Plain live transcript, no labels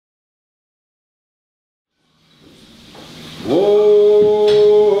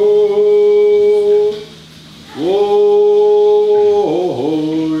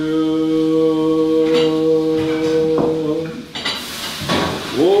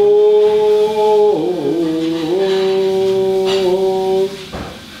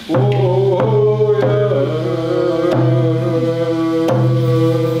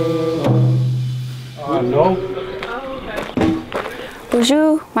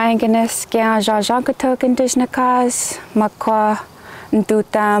Mayanganis Gyan Jajankatok Indijnakas, Makwa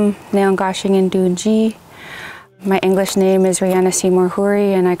Ntutam Neongashing Indunji. My English name is Rihanna Seymour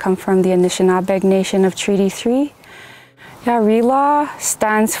Huri, and I come from the Anishinaabe Nation of Treaty 3. Yeah, RELAW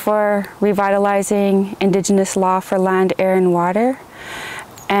stands for Revitalizing Indigenous Law for Land, Air, and Water.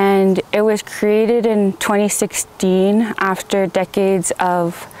 And it was created in 2016 after decades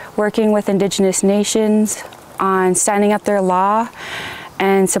of working with Indigenous nations on standing up their law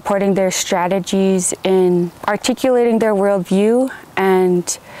and supporting their strategies in articulating their worldview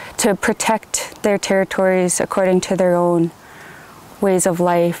and to protect their territories according to their own ways of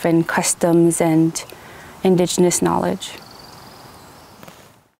life and customs and Indigenous knowledge.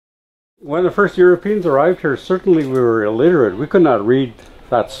 When the first Europeans arrived here, certainly we were illiterate. We could not read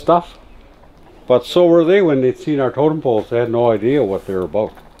that stuff. But so were they when they'd seen our totem poles. They had no idea what they were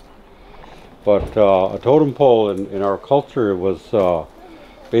about. But a totem pole in our culture was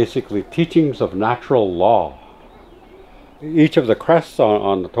basically teachings of natural law. Each of the crests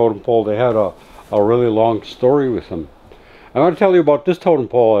on the totem pole, they had a really long story with them. I'm going to tell you about this totem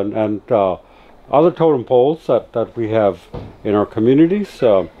pole and other totem poles that we have in our communities.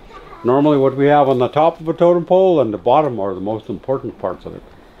 Normally what we have on the top of a totem pole and the bottom are the most important parts of it.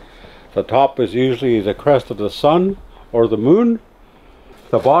 The top is usually the crest of the sun or the moon.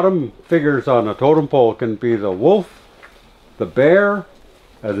 The bottom figures on a totem pole can be the wolf, the bear,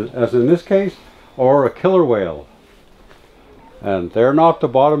 as in this case, or a killer whale. And they're not the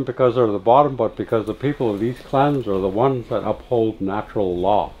bottom because they're the bottom, but because the people of these clans are the ones that uphold natural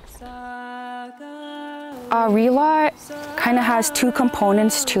law. RELAW kind of has two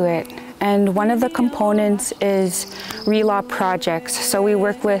components to it, and one of the components is RELAW projects. So we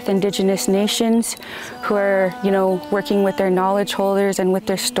work with Indigenous nations who are, working with their knowledge holders and with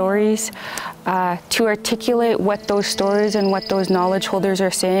their stories to articulate what those stories and what those knowledge holders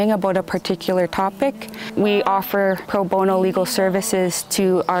are saying about a particular topic. We offer pro bono legal services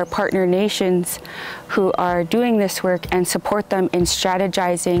to our partner nations who are doing this work and support them in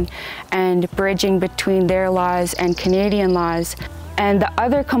strategizing and bridging between their laws and Canadian laws. And the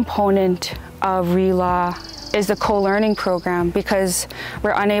other component of RELAW is the co-learning program, because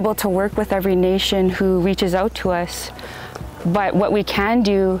we're unable to work with every nation who reaches out to us. But what we can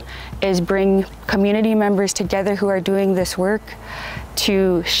do is bring community members together who are doing this work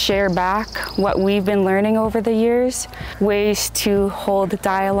to share back what we've been learning over the years, ways to hold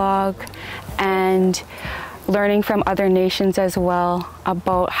dialogue and learning from other nations as well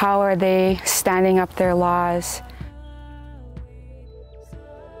about how are they standing up their laws.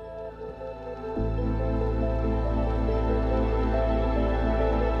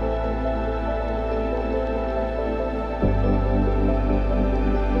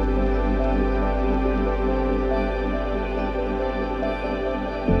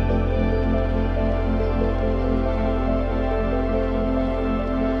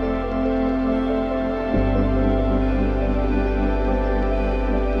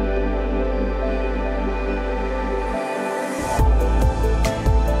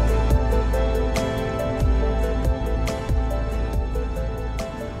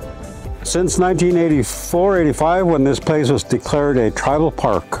 Since 1984-85, when this place was declared a tribal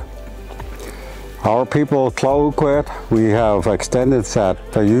park, our people, Tla-o-qui-aht, we have extended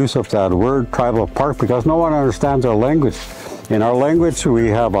the use of that word tribal park because no one understands our language. In our language, we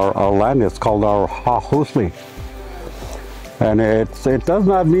have our land, it's called our hahusli. And it does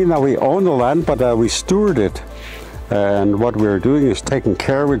not mean that we own the land, but that we steward it. And what we're doing is taking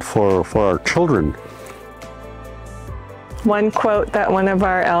care of it for our children. One quote that one of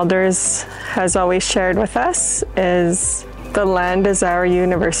our elders has always shared with us is, "The land is our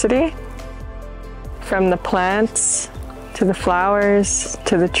university." From the plants, to the flowers,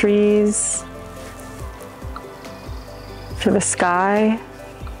 to the trees, to the sky,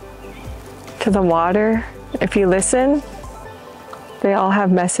 to the water. If you listen, they all have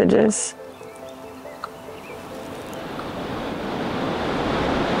messages.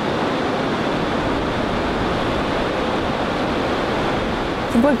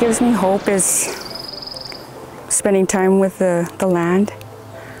 What gives me hope is spending time with the land,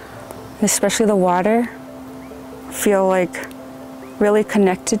 especially the water. I feel like really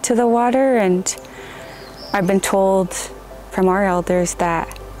connected to the water, and I've been told from our elders that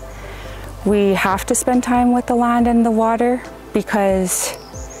we have to spend time with the land and the water because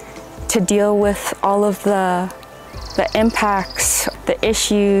to deal with all of the impacts, the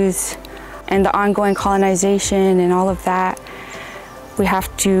issues, and the ongoing colonization and all of that, we have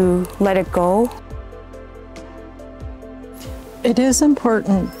to let it go. It is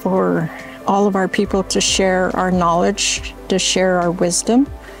important for all of our people to share our knowledge, to share our wisdom,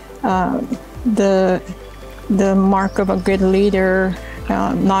 the mark of a good leader,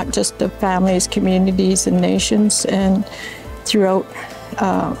 not just of families, communities, and nations, and throughout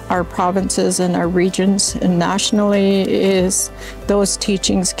our provinces and our regions and nationally, is those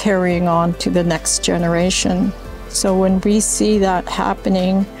teachings carrying on to the next generation. So when we see that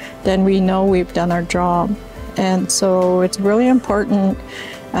happening, then we know we've done our job. And so it's really important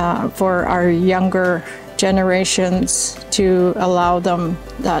for our younger generations to allow them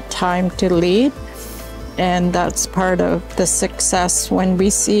that time to lead. And that's part of the success when we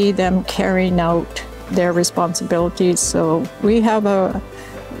see them carrying out their responsibilities. So we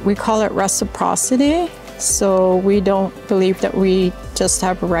call it reciprocity. So we don't believe that we just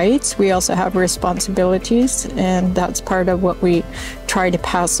have rights, we also have responsibilities, and that's part of what we try to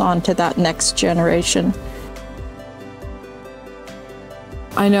pass on to that next generation.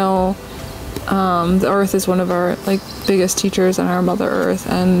 I know the earth is one of our biggest teachers, and our Mother Earth,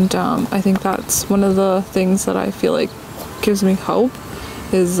 and I think that's one of the things that I feel like gives me hope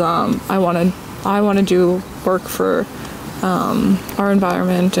is I want to do work for our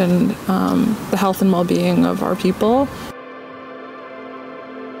environment and the health and well-being of our people,